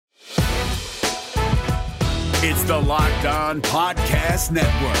It's the Locked On Podcast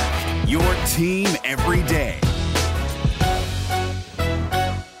Network, your team every day.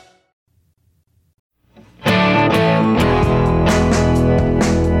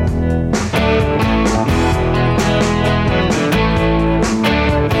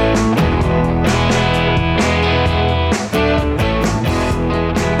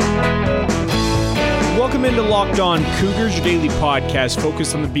 Into Locked On Cougars, your daily podcast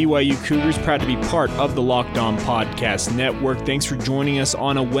focused on the BYU Cougars, proud to be part of the Locked On Podcast Network. Thanks for joining us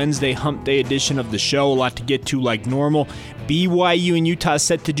on a Wednesday hump day edition of the show. A lot to get to like normal. BYU and Utah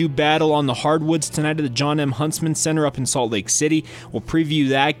set to do battle on the hardwoods tonight at the John M. Huntsman Center up in Salt Lake City. We'll preview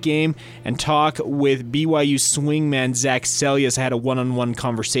that game and talk with BYU swingman Zach Seljaas. I had a one-on-one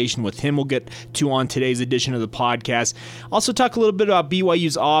conversation with him. We'll get to on today's edition of the podcast. Also talk a little bit about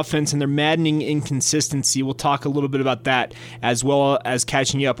BYU's offense and their maddening inconsistency. We'll talk a little bit about that as well as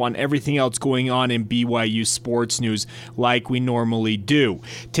catching you up on everything else going on in BYU sports news like we normally do.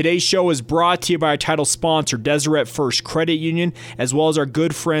 Today's show is brought to you by our title sponsor, Deseret First Credit Union, as well as our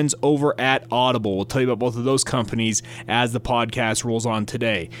good friends over at Audible. We'll tell you about both of those companies as the podcast rolls on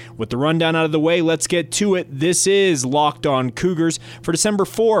today. With the rundown out of the way, let's get to it. This is Locked On Cougars for December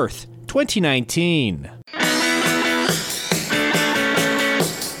 4th, 2019.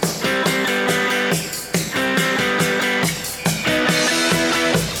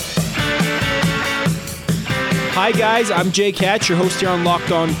 Hi guys, I'm Jay Katz, your host here on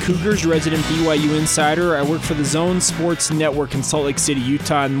Locked On Cougars, your resident BYU insider. I work for the Zone Sports Network in Salt Lake City,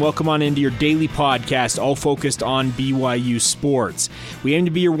 Utah, and welcome on into your daily podcast, all focused on BYU sports. We aim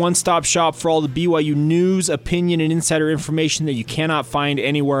to be your one-stop shop for all the BYU news, opinion, and insider information that you cannot find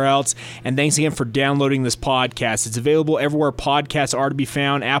anywhere else. And thanks again for downloading this podcast. It's available everywhere podcasts are to be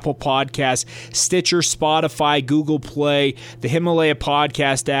found: Apple Podcasts, Stitcher, Spotify, Google Play, the Himalaya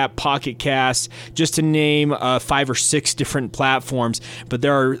Podcast app, Pocket Casts, just to name 5 or 6 different platforms, but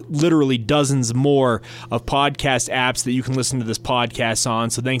there are literally dozens more of podcast apps that you can listen to this podcast on,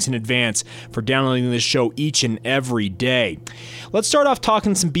 so thanks in advance for downloading this show each and every day. Let's start off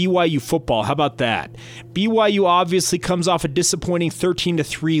talking some BYU football. How about that? BYU obviously comes off a disappointing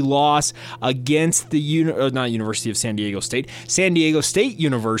 13-3 loss against the University of San Diego State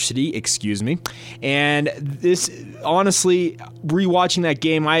University, excuse me. And this, honestly, rewatching that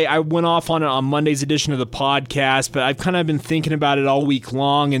game, I went off on it on Monday's edition of the podcast, but I've kind of been thinking about it all week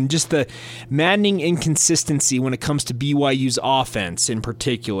long, and just the maddening inconsistency when it comes to BYU's offense in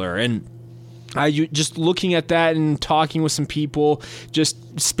particular. And just looking at that and talking with some people, just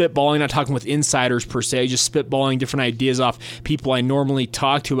spitballing, not talking with insiders per se, just spitballing different ideas off people I normally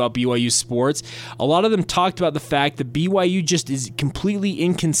talk to about BYU sports. A lot of them talked about the fact that BYU just is completely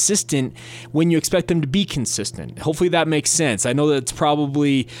inconsistent when you expect them to be consistent. Hopefully that makes sense. I know that it's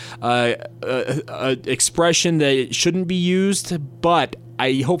probably an expression that shouldn't be used, but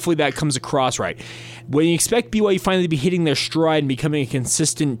hopefully that comes across right. When you expect BYU finally to be hitting their stride and becoming a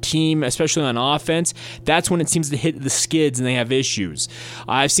consistent team, especially on offense, that's when it seems to hit the skids and they have issues.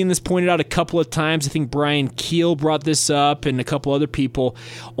 I've seen this pointed out a couple of times. I think Brian Keel brought this up and a couple other people.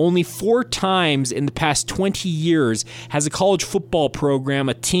 Only 4 times in the past 20 years has a college football program,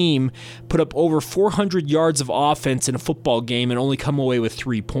 a team, put up over 400 yards of offense in a football game and only come away with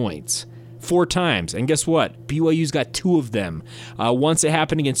 3 points. 4 times. And guess what? BYU's got 2 of them. Once it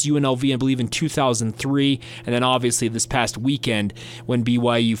happened against UNLV, I believe, in 2003, and then obviously this past weekend when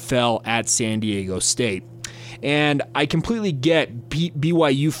BYU fell at San Diego State. And I completely get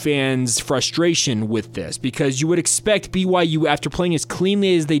BYU fans' frustration with this, because you would expect BYU, after playing as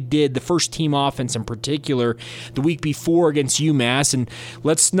cleanly as they did, the first team offense in particular, the week before against UMass, and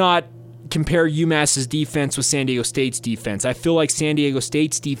let's not compare UMass's defense with San Diego State's defense. I feel like San Diego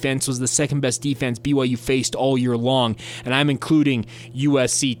State's defense was the second best defense BYU faced all year long, and I'm including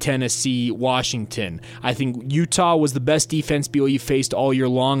USC, Tennessee, Washington. I think Utah was the best defense BYU faced all year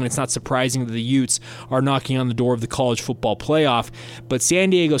long, and it's not surprising that the Utes are knocking on the door of the college football playoff, but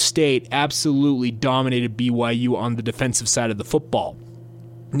San Diego State absolutely dominated BYU on the defensive side of the football.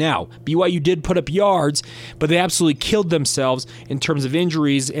 Now, BYU did put up yards, but they absolutely killed themselves in terms of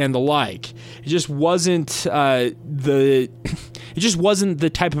injuries and the like. It just wasn't the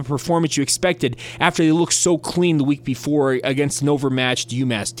type of performance you expected after they looked so clean the week before against an overmatched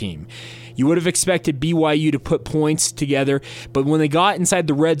UMass team. You would have expected BYU to put points together, but when they got inside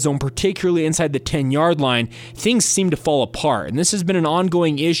the red zone, particularly inside the 10-yard line, things seemed to fall apart. And this has been an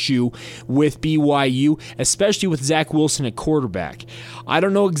ongoing issue with BYU, especially with Zach Wilson at quarterback. I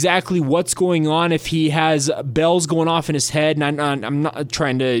don't know exactly what's going on, if he has bells going off in his head, and I'm not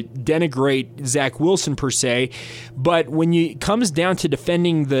trying to denigrate Zach Wilson per se, but when it comes down to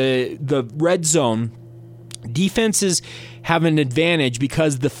defending the red zone, Defenses have an advantage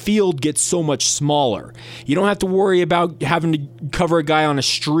because the field gets so much smaller. You don't have to worry about having to cover a guy on a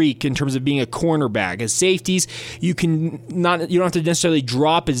streak in terms of being a cornerback. As safeties, you don't have to necessarily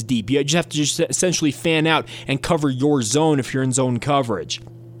drop as deep. You just have to essentially fan out and cover your zone if you're in zone coverage.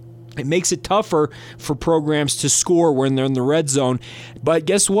 It makes it tougher for programs to score when they're in the red zone. But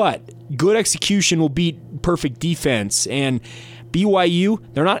guess what? Good execution will beat perfect defense. And BYU,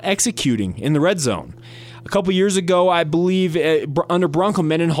 they're not executing in the red zone. A couple years ago, I believe, under Bronco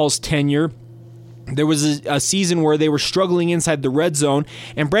Mendenhall's tenure, there was a season where they were struggling inside the red zone,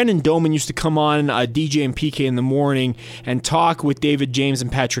 and Brandon Doman used to come on DJ and PK in the morning and talk with David James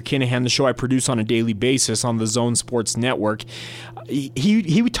and Patrick Kinahan, the show I produce on a daily basis on the Zone Sports Network.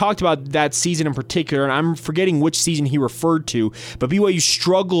 He talked about that season in particular, and I'm forgetting which season he referred to, but BYU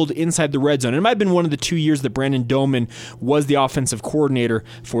struggled inside the red zone. It might have been one of the 2 years that Brandon Doman was the offensive coordinator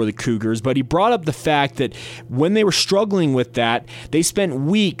for the Cougars, but he brought up the fact that when they were struggling with that, they spent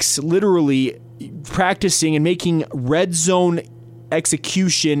weeks literally practicing and making red zone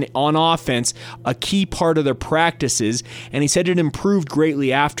execution on offense a key part of their practices, and he said it improved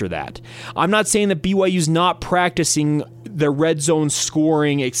greatly after that. I'm not saying that BYU's not practicing their red zone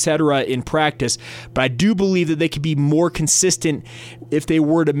scoring, etc. in practice, but I do believe that they could be more consistent if they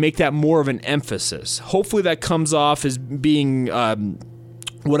were to make that more of an emphasis. Hopefully that comes off as being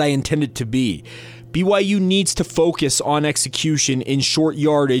what I intended to be. BYU needs to focus on execution in short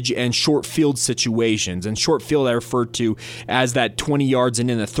yardage and short field situations. And short field I refer to as that 20 yards and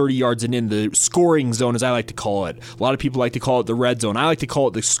in, the 30 yards and in, the scoring zone, as I like to call it. A lot of people like to call it the red zone. I like to call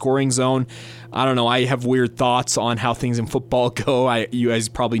it the scoring zone. I don't know. I have weird thoughts on how things in football go. You guys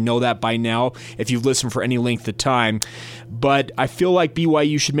probably know that by now if you've listened for any length of time. But I feel like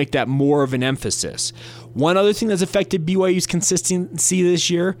BYU should make that more of an emphasis. One other thing that's affected BYU's consistency this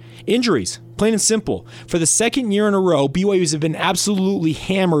year, injuries. Plain and simple. For the second year in a row, BYU's have been absolutely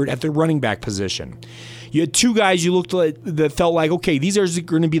hammered at the running back position. You had two guys you looked at that felt like, okay, these are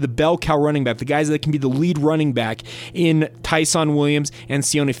going to be the bell cow running back, the guys that can be the lead running back in Tyson Williams and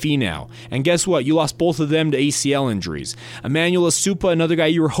Sione Finau. And guess what? You lost both of them to ACL injuries. Emmanuel Asupa, another guy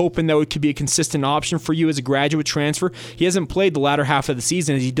you were hoping that could be a consistent option for you as a graduate transfer. He hasn't played the latter half of the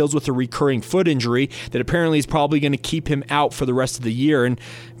season as he deals with a recurring foot injury that apparently is probably going to keep him out for the rest of the year and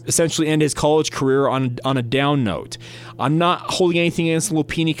essentially end his college career on a down note. I'm not holding anything against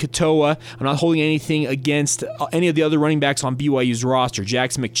Lopini Katoa. I'm not holding anything against any of the other running backs on BYU's roster.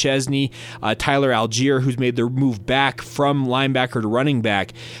 Jackson McChesney, Tyler Algier, who's made their move back from linebacker to running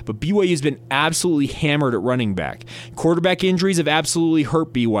back. But BYU's been absolutely hammered at running back. Quarterback injuries have absolutely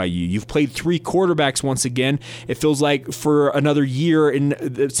hurt BYU. You've played three quarterbacks once again. It feels like for another year, and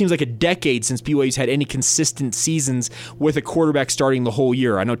it seems like a decade since BYU's had any consistent seasons with a quarterback starting the whole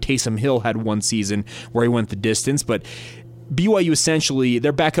year. I know Taysom Hill had one season where he went the distance, but BYU essentially,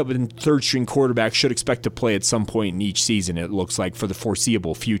 their backup and third-string quarterback should expect to play at some point in each season, it looks like, for the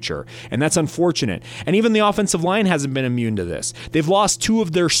foreseeable future. And that's unfortunate. And even the offensive line hasn't been immune to this. They've lost two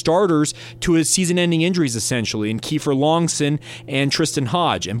of their starters to season-ending injuries, essentially, in Kiefer Longson and Tristan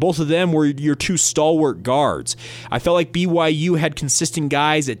Hodge. And both of them were your two stalwart guards. I felt like BYU had consistent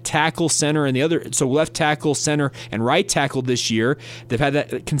guys at tackle, center, and the other, so left tackle, center, and right tackle this year. They've had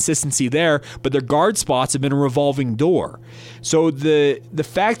that consistency there, but their guard spots have been a revolving door. So the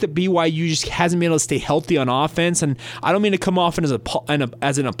fact that BYU just hasn't been able to stay healthy on offense, and I don't mean to come off as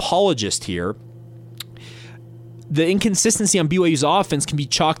an apologist here, the inconsistency on BYU's offense can be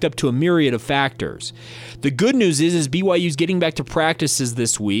chalked up to a myriad of factors. The good news is BYU's getting back to practices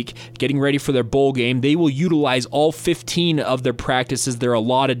this week, getting ready for their bowl game. They will utilize all 15 of their practices they're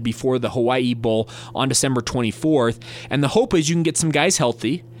allotted before the Hawaii Bowl on December 24th, and the hope is you can get some guys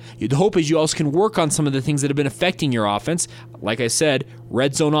healthy. The hope is you also can work on some of the things that have been affecting your offense. Like I said,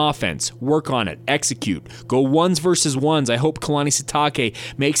 red zone offense. Work on it. Execute. Go ones versus ones. I hope Kalani Sitake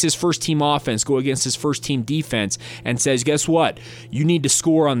makes his first team offense go against his first team defense and says, guess what? You need to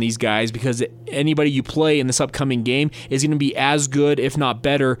score on these guys because anybody you play in this upcoming game is going to be as good, if not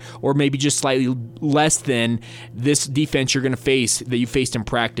better, or maybe just slightly less than this defense you're going to face that you faced in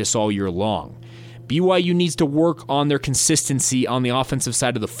practice all year long. BYU needs to work on their consistency on the offensive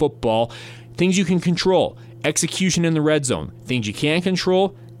side of the football. Things you can control. Execution in the red zone. Things you can't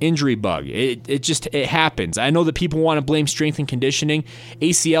control. injury bug. It happens. I know that people want to blame strength and conditioning.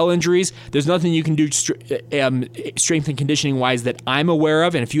 ACL injuries, there's nothing you can do strength and conditioning wise that I'm aware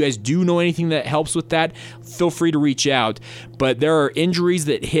of. And if you guys do know anything that helps with that, feel free to reach out. But there are injuries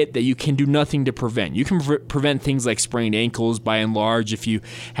that hit that you can do nothing to prevent. You can prevent things like sprained ankles by and large if you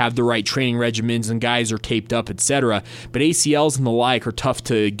have the right training regimens and guys are taped up, etc. But ACLs and the like are tough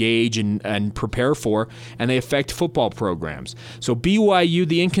to gauge and prepare for, and they affect football programs. So BYU,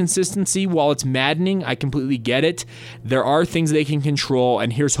 the inconsistency, while it's maddening, I completely get it. There are things they can control,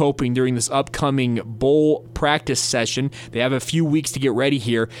 and here's hoping during this upcoming bowl practice session, they have a few weeks to get ready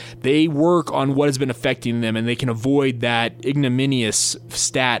here, they work on what has been affecting them, and they can avoid that ignominious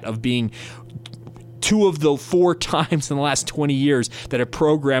stat of being 2 of the 4 times in the last 20 years that a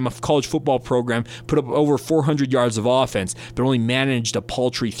college football program, put up over 400 yards of offense, but only managed a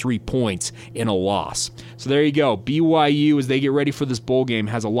paltry 3 points in a loss. So there you go. BYU, as they get ready for this bowl game,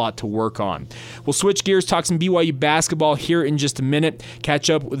 has a lot to work on. We'll switch gears, talk some BYU basketball here in just a minute. Catch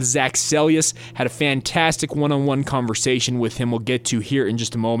up with Zach Seljaas. Had a fantastic one-on-one conversation with him we'll get to here in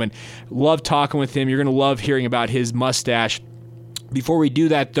just a moment. Love talking with him. You're going to love hearing about his mustache. Before we do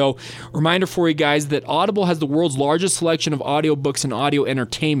that, though, reminder for you guys that Audible has the world's largest selection of audiobooks and audio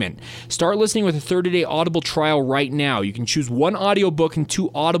entertainment. Start listening with a 30-day Audible trial right now. You can choose 1 audiobook and 2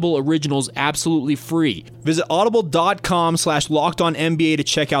 Audible originals absolutely free. Visit audible.com/LockedOnNBA to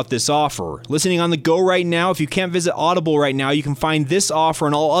check out this offer. Listening on the go right now, if you can't visit Audible right now, you can find this offer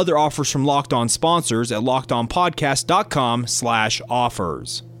and all other offers from Locked On sponsors at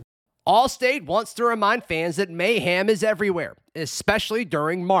LockedOnPodcast.com/offers. Allstate wants to remind fans that mayhem is everywhere, especially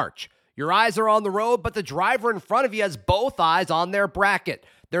during March. Your eyes are on the road, but the driver in front of you has both eyes on their bracket.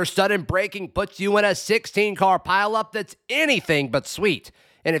 Their sudden braking puts you in a 16-car pileup that's anything but sweet.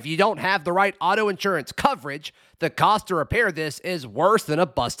 And if you don't have the right auto insurance coverage, the cost to repair this is worse than a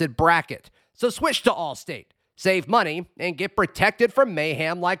busted bracket. So switch to Allstate, save money, and get protected from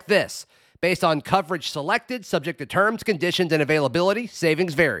mayhem like this. Based on coverage selected, subject to terms, conditions, and availability,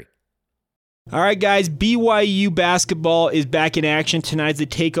 savings vary. All right, guys, BYU basketball is back in action tonight as they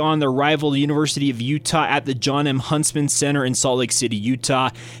take on their rival, the University of Utah, at the John M. Huntsman Center in Salt Lake City,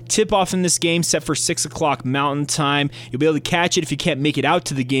 Utah. Tip-off in this game set for 6 o'clock Mountain Time. You'll be able to catch it if you can't make it out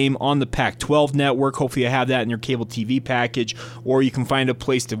to the game on the Pac-12 network. Hopefully you have that in your cable TV package, or you can find a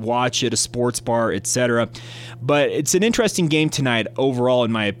place to watch it, a sports bar, etc. But it's an interesting game tonight overall,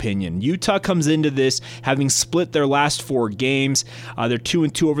 in my opinion. Utah comes into this having split their last 4 games. They're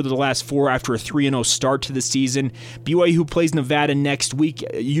 2-2 over the last 4 after a 3-0 start to the season. BYU, who plays Nevada next week,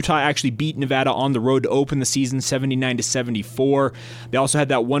 Utah actually beat Nevada on the road to open the season 79-74. They also had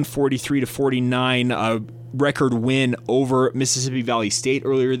that 143-49 record win over Mississippi Valley State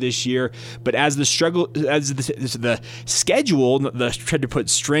earlier this year. But as the schedule, tried to put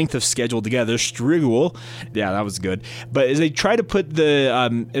strength of schedule together, yeah, that was good. But as they try to put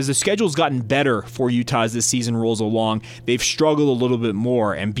as the schedule's gotten better for Utah as this season rolls along, they've struggled a little bit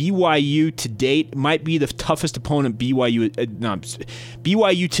more. And BYU to date might be the toughest opponent BYU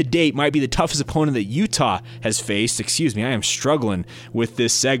to date might be the toughest opponent that Utah has faced. Excuse me, I am struggling with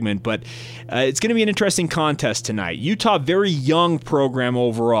this segment, but it's going to be an interesting contest tonight. Utah, very young program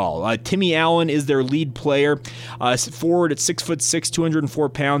overall. Timmy Allen is their lead player. Forward at 6'6", 204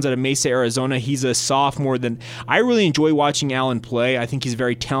 pounds out of Mesa, Arizona. He's a sophomore. I really enjoy watching Allen play. I think he's a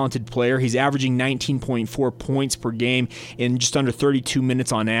very talented player. He's averaging 19.4 points per game in just under 32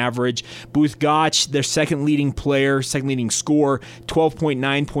 minutes on average. Booth Gotch, their second leading scorer,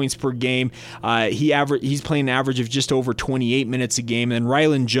 12.9 points per game. He's playing an average of just over 28 minutes a game. And then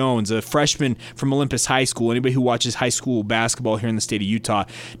Rylan Jones, a freshman from Olympus High School. Anybody who watches high school basketball here in the state of Utah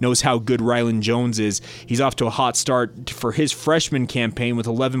knows how good Rylan Jones is. He's off to a hot start for his freshman campaign with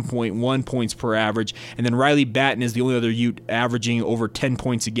 11.1 points per average. And then Riley Batten is the only other Ute averaging over 10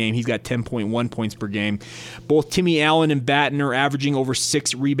 points a game. He's got 10.1 points per game. Both Timmy Allen and Batten are averaging over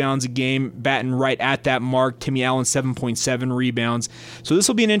 6 rebounds a game. Batten right at that mark. Timmy Allen 7.7 rebounds. So this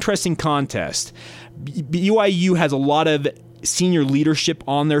will be an interesting contest. BYU has a lot of senior leadership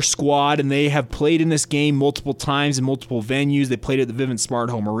on their squad, and they have played in this game multiple times in multiple venues. They played at the Vivint Smart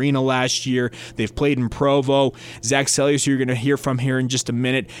Home Arena last year. They've played in Provo. Zach Seljaas, who you're going to hear from here in just a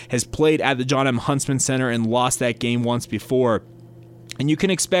minute, has played at the John M. Huntsman Center and lost that game once before. And you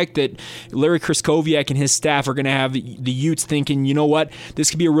can expect that Larry Kraskowiak and his staff are going to have the Utes thinking, you know what, this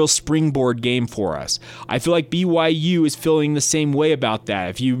could be a real springboard game for us. I feel like BYU is feeling the same way about that.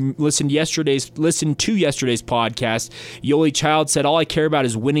 If you listened to yesterday's podcast, Yoli Child said, all I care about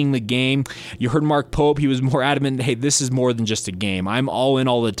is winning the game. You heard Mark Pope. He was more adamant, hey, this is more than just a game. I'm all in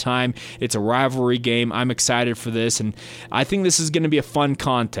all the time. It's a rivalry game. I'm excited for this, and I think this is going to be a fun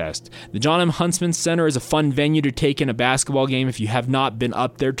contest. The John M. Huntsman Center is a fun venue to take in a basketball game if you have not been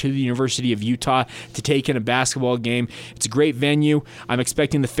up there to the University of Utah to take in a basketball game. It's a great venue. I'm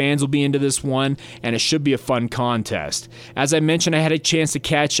expecting the fans will be into this one, and it should be a fun contest. As I mentioned, I had a chance to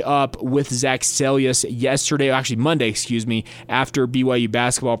catch up with Zach Seljaas Monday, after BYU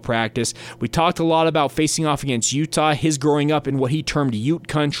basketball practice. We talked a lot about facing off against Utah, his growing up in what he termed Ute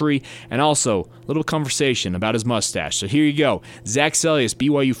country, and also a little conversation about his mustache. So here you go. Zach Seljaas,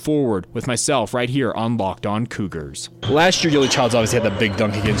 BYU forward, with myself right here on Locked On Cougars. Last year, Yoli Childs obviously had that big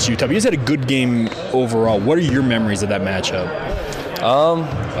dunk against Utah. You guys had a good game overall. What are your memories of that matchup?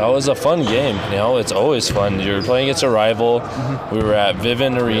 That was a fun game. It's always fun. You're playing against a rival. Mm-hmm. We were at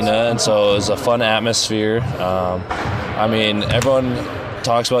Vivint Arena, and so it was a fun atmosphere. Everyone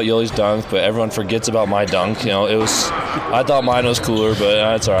talks about Yoli's dunk, but everyone forgets about my dunk. I thought mine was cooler, but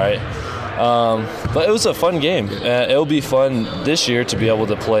that's all right. But it was a fun game. It'll be fun this year to be able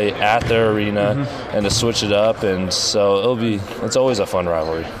to play at their arena and to switch it up, and so it's always a fun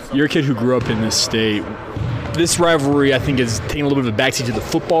rivalry. You're a kid who grew up in this state. This rivalry, I think, is taking a little bit of a backseat to the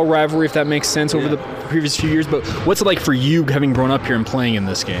football rivalry, if that makes sense, over the previous few years. But what's it like for you, having grown up here and playing in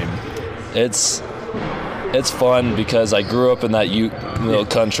this game? It's fun because I grew up in that Ute little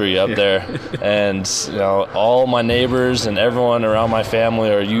country up there, and all my neighbors and everyone around my family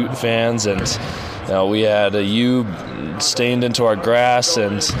are Ute fans, and we had a U stained into our grass,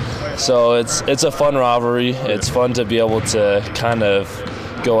 and so it's a fun rivalry. It's fun to be able to kind of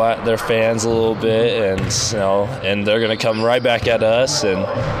go at their fans a little bit, and they're gonna come right back at us, and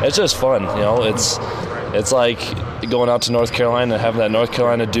it's just fun. It's like going out to North Carolina and having that North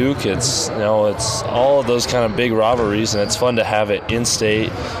Carolina Duke. It's all of those kind of big rivalries, and it's fun to have it in state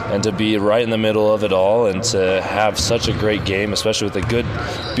and to be right in the middle of it all, and to have such a great game, especially with a good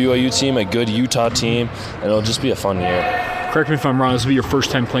BYU team, a good Utah team, and it'll just be a fun year. Correct me if I'm wrong, this will be your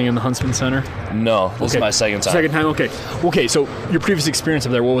first time playing in the Huntsman Center? No, this is my second time. Second time, okay. Okay, so your previous experience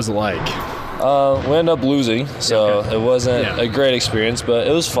up there, what was it like? We ended up losing, so it wasn't a great experience, but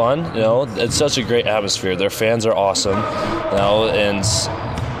it was fun. It's such a great atmosphere. Their fans are awesome, and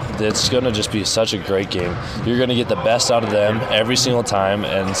it's going to just be such a great game. You're going to get the best out of them every single time,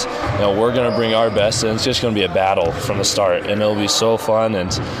 and we're going to bring our best, and it's just going to be a battle from the start, and it'll be so fun,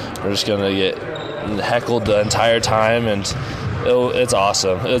 and we're just going to get heckled the entire time, and it's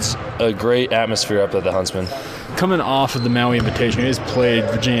awesome. It's a great atmosphere up at the Huntsman. Coming off of the Maui Invitational, you guys played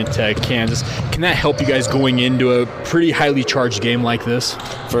Virginia Tech, Kansas. Can that help you guys going into a pretty highly charged game like this?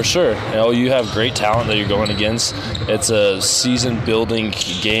 For sure. You have great talent that you're going against. It's a season-building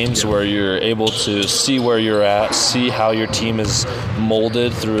games where you're able to see where you're at, see how your team is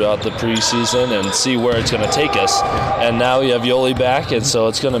molded throughout the preseason, and see where it's going to take us. And now you have Yoli back, and so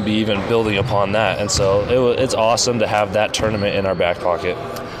it's going to be even building upon that. And so it's awesome to have that tournament in our back pocket.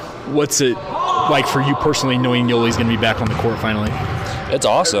 What's it like for you personally, knowing Yoli's going to be back on the court finally? It's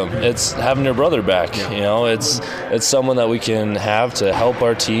awesome. It's having your brother back. It's someone that we can have to help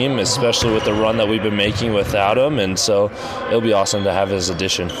our team, especially with the run that we've been making without him, and so it'll be awesome to have his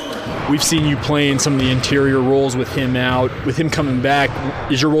addition. We've seen you playing some of the interior roles with him out. With him coming back,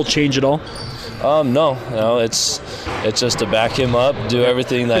 does your role change at all? No, it's just to back him up, do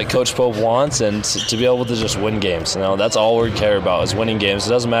everything that Coach Pope wants, and to be able to just win games. That's all we care about is winning games. It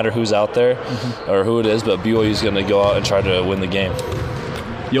doesn't matter who's out there or who it is, but BYU is going to go out and try to win the game.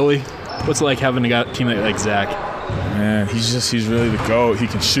 Yoli, what's it like having a team like Zach? Man, he's really the GOAT. He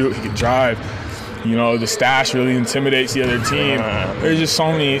can shoot, he can drive. The stash really intimidates the other team. There's just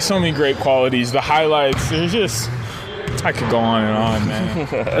so many great qualities. The highlights, there's just... I could go on and on, man.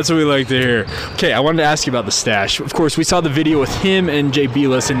 That's what we like to hear. Okay, I wanted to ask you about the stash. Of course, we saw the video with him and Jay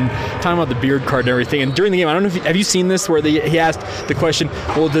Belis and talking about the beard card and everything. And during the game, I don't know if have you seen this where he asked the question,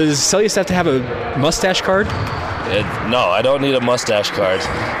 well, does Seljaas have to have a mustache card? No, I don't need a mustache card.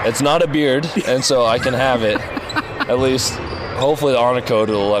 It's not a beard, and so I can have it. At least, hopefully the honor code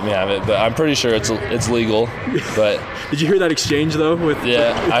will let me have it, but I'm pretty sure it's legal. But did you hear that exchange, though?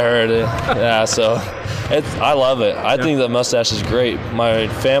 Yeah, I heard it. Yeah, so... I love it. I think the mustache is great. My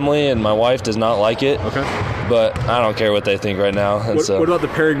family and my wife does not like it. Okay. But I don't care what they think right now. What about the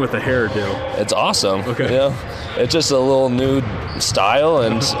pairing with the hairdo? It's awesome. Okay. It's just a little new style,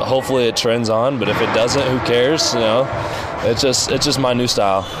 and hopefully it trends on. But if it doesn't, who cares? it's just my new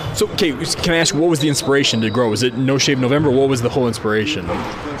style. So, okay, can I ask, what was the inspiration to grow? Was it No Shave November? What was the whole inspiration?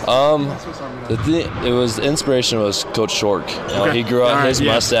 The inspiration was Coach Shork. He grew out his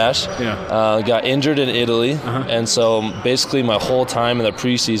mustache. Yeah. Got injured in Italy, and so basically my whole time in the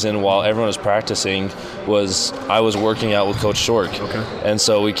preseason while everyone was practicing I was working out with Coach Shork. Okay. And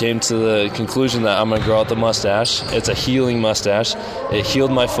so we came to the conclusion that I'm going to grow out the mustache. It's a healing mustache. It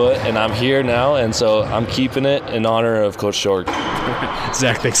healed my foot, and I'm here now, and so I'm keeping it in honor of Coach Shork.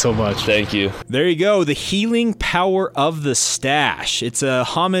 Zach, thanks so much. Thank you. There you go, the healing power of the stash. It's a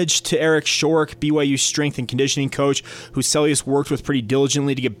homage to Eric Shork, BYU strength and conditioning coach, who Seljaas worked with pretty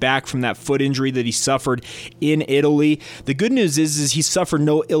diligently to get back from that foot injury that he suffered in Italy. The good news is he suffered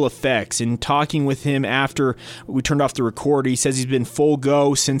no ill effects. In talking with him after we turned off the recorder, he says he's been full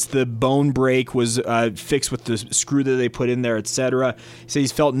go since the bone break was fixed with the screw that they put in there, etc. He says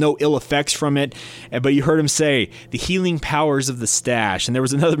he's felt no ill effects from it, but you heard him say the healing powers of the stash. And there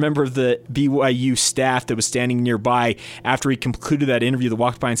was another member of the BYU staff that was standing nearby after he concluded that interview that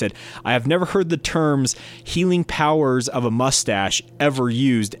walked by and said, I have never heard the terms healing powers of a mustache ever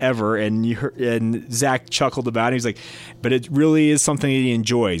used, ever. And Zach chuckled about it. He's like, but it really is something that he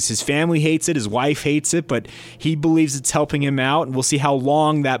enjoys. His family hates it. His wife hates it, but he believes it's helping him out. And we'll see how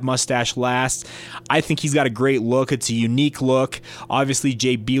long that mustache lasts. I think he's got a great look. It's a unique look. Obviously,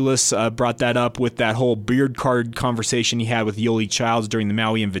 Jay Belis brought that up with that whole beard card conversation he had with Yoli Childs during the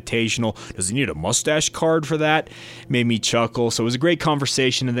Maui Invitational. Does he need a mustache card for that? Made me chuckle. So it was a great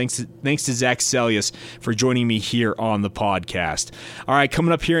conversation, and thanks to Zach Seljaas for joining me here on the podcast. All right,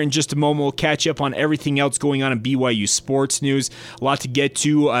 coming up here in just a moment, we'll catch up on everything else going on in BYU sports news. A lot to get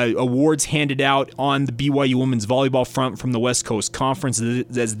to. Awards handed out on the BYU women's volleyball front from the West Coast Conference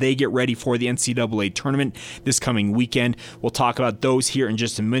as they get ready for the NCAA tournament this coming weekend. We'll talk about those here in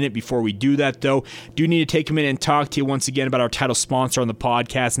just a minute. Before we do that, though, do need to take a minute and talk to you once again about our title sponsor on the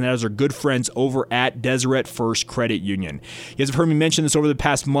podcast, and that is our good friends over at Deseret First Credit Union. You guys have heard me mention this over the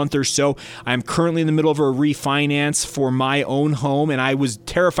past month or so. I'm currently in the middle of a refinance for my own home, and I was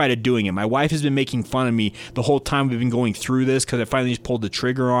terrified of doing it. My wife has been making fun of me the whole time we've been going through this because I finally just pulled the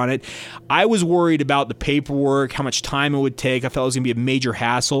trigger on it. I was worried about the paperwork, how much time it would take. I felt it was going to be a major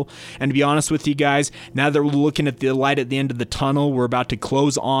hassle. And to be honest with you guys, now that we're looking at the light at the end of the tunnel, we're about to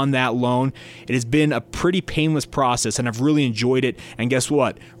close on that loan. It has been a pretty painless process, and I've really enjoyed it. And guess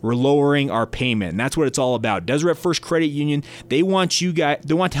what? We're lowering our payment, and that's what it's all about. Deseret First Credit Union, they want to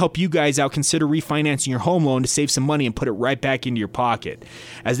help you guys out. Consider refinancing your home loan to save some money and put it right back into your pocket.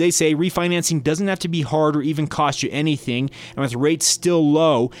 As they say, refinancing doesn't have to be hard or even cost you anything, and with rates still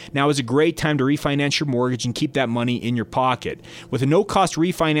low, now is a great time to refinance your mortgage and keep that money in your pocket. With a no-cost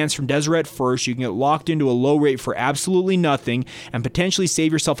refinance from Deseret First, you can get locked into a low rate for absolutely nothing and potentially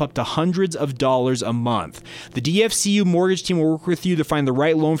save yourself up to hundreds of dollars a month. The DFCU mortgage team will work with you to find the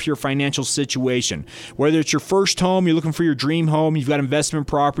right loan for your financial situation. Whether it's your first home, you're looking for your dream home, you've got investment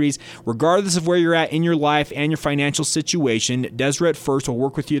properties, regardless of where you're at in your life and your financial situation, Deseret First will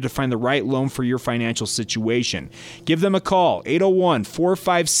work with you to find the right loan for your financial situation. Give them a call,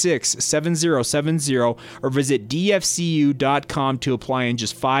 801-456-7070, or visit dfcu.com to apply in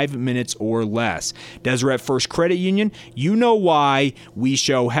just 5 minutes or less. Deseret First Credit Union, you know why, we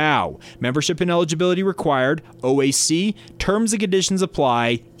show how. Membership and eligibility required, OAC, terms and conditions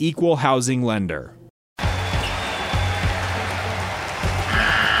apply, equal housing lender.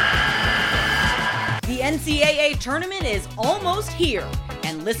 The NCAA tournament is almost here,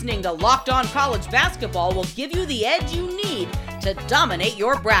 and listening to Locked On College Basketball will give you the edge you need to dominate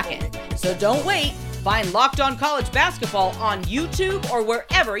your bracket. So don't wait. Find Locked On College Basketball on YouTube or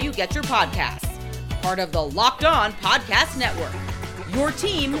wherever you get your podcasts. Part of the Locked On Podcast Network. Your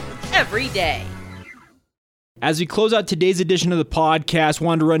team every day. As we close out today's edition of the podcast,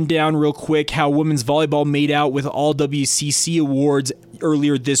 wanted to run down real quick how women's volleyball made out with all WCC awards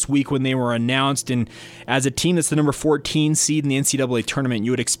earlier this week when they were announced. And as a team that's the number 14 seed in the NCAA tournament,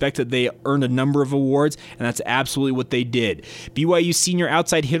 you would expect that they earned a number of awards, and that's absolutely what they did. BYU senior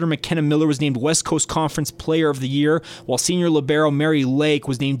outside hitter McKenna Miller was named West Coast Conference Player of the Year, while senior libero Mary Lake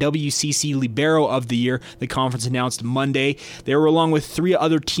was named WCC Libero of the Year. The conference announced Monday. They were along with 3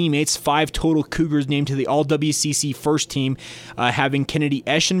 other teammates, 5 total Cougars named to the All-WCC first team, having Kennedy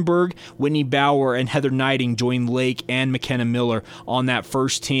Eschenberg, Whitney Bauer, and Heather Knighting join Lake and McKenna Miller on that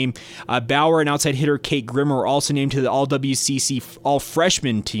first team. Bauer and outside hitter Kate Grimmer were also named to the All-WCC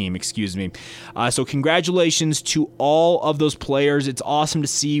All-Freshman team, So congratulations to all of those players. It's awesome to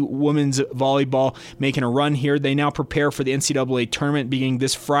see women's volleyball making a run here. They now prepare for the NCAA tournament beginning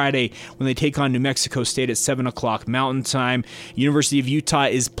this Friday when they take on New Mexico State at 7 o'clock Mountain Time. University of Utah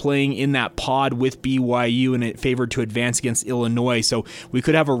is playing in that pod with BYU, and favored to advance against Illinois. So we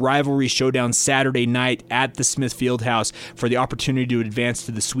could have a rivalry showdown Saturday night at the Smith Fieldhouse for the opportunity to advance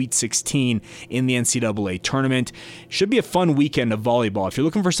to the Sweet 16 in the NCAA tournament. Should be a fun weekend of volleyball. If you're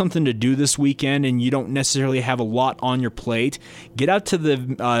looking for something to do this weekend and you don't necessarily have a lot on your plate, get out to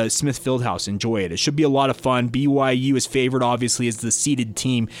the Smith Fieldhouse. Enjoy it. It should be a lot of fun. BYU is favored, obviously, as the seeded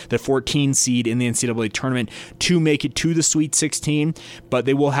team, the 14 seed in the NCAA tournament, to make it to the Sweet 16, but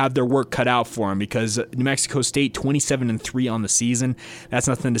they will have their work cut out for them because New Mexico State 27-3 on the season. That's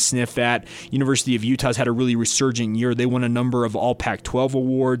nothing to sniff at. University of Utah's had a really resurgent year. They won a number of All Pac-12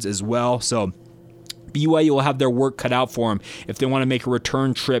 awards as well. So BYU will have their work cut out for them if they want to make a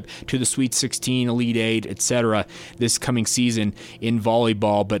return trip to the Sweet 16, Elite 8, etc. this coming season in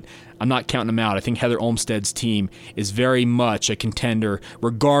volleyball, but I'm not counting them out. I think Heather Olmstead's team is very much a contender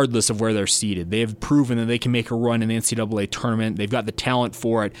regardless of where they're seated. They have proven that they can make a run in the NCAA tournament. They've got the talent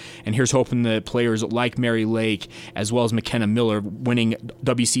for it, and here's hoping that players like Mary Lake as well as McKenna Miller, winning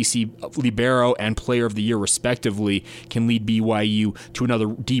WCC Libero and Player of the Year respectively, can lead BYU to another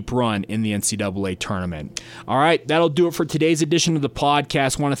deep run in the NCAA tournament. All right, that'll do it for today's edition of the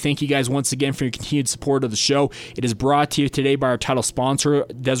podcast. I want to thank you guys once again for your continued support of the show. It is brought to you today by our title sponsor,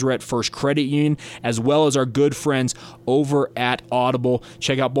 Deseret First Credit Union, as well as our good friends over at Audible.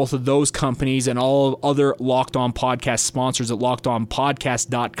 Check out both of those companies and all other Locked On Podcast sponsors at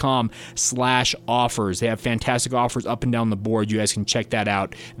lockedonpodcast.com/offers. They have fantastic offers up and down the board. You guys can check that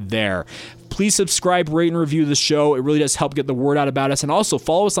out there. Please subscribe, rate, and review the show. It really does help get the word out about us. And also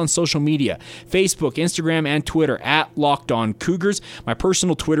follow us on social media, Facebook, Instagram, and Twitter at Locked On Cougars. My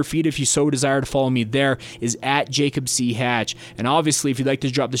personal Twitter feed, if you so desire to follow me there, is at Jacob C. Hatch. And obviously, if you'd like to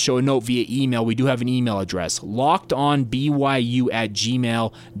drop the show a note via email, we do have an email address,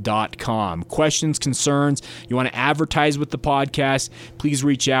 lockedonbyu@gmail.com. Questions, concerns, you want to advertise with the podcast, please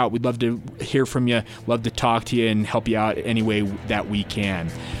reach out. We'd love to hear from you, love to talk to you, and help you out any way that we can.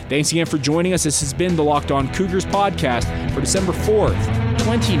 Thanks again for joining us. This has been the Locked On Cougars podcast for December 4th,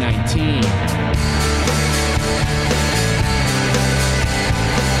 2019.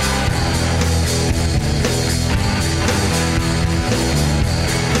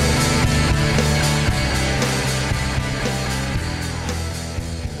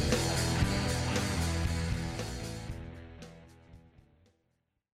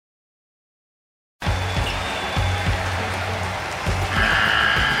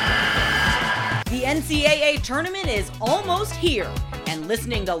 The NCAA tournament is almost here, and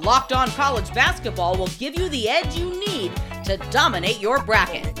listening to Locked On College Basketball will give you the edge you need to dominate your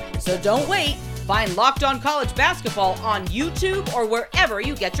bracket. So don't wait. Find Locked On College Basketball on YouTube or wherever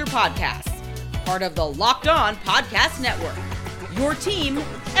you get your podcasts. Part of the Locked On Podcast Network. Your team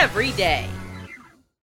every day.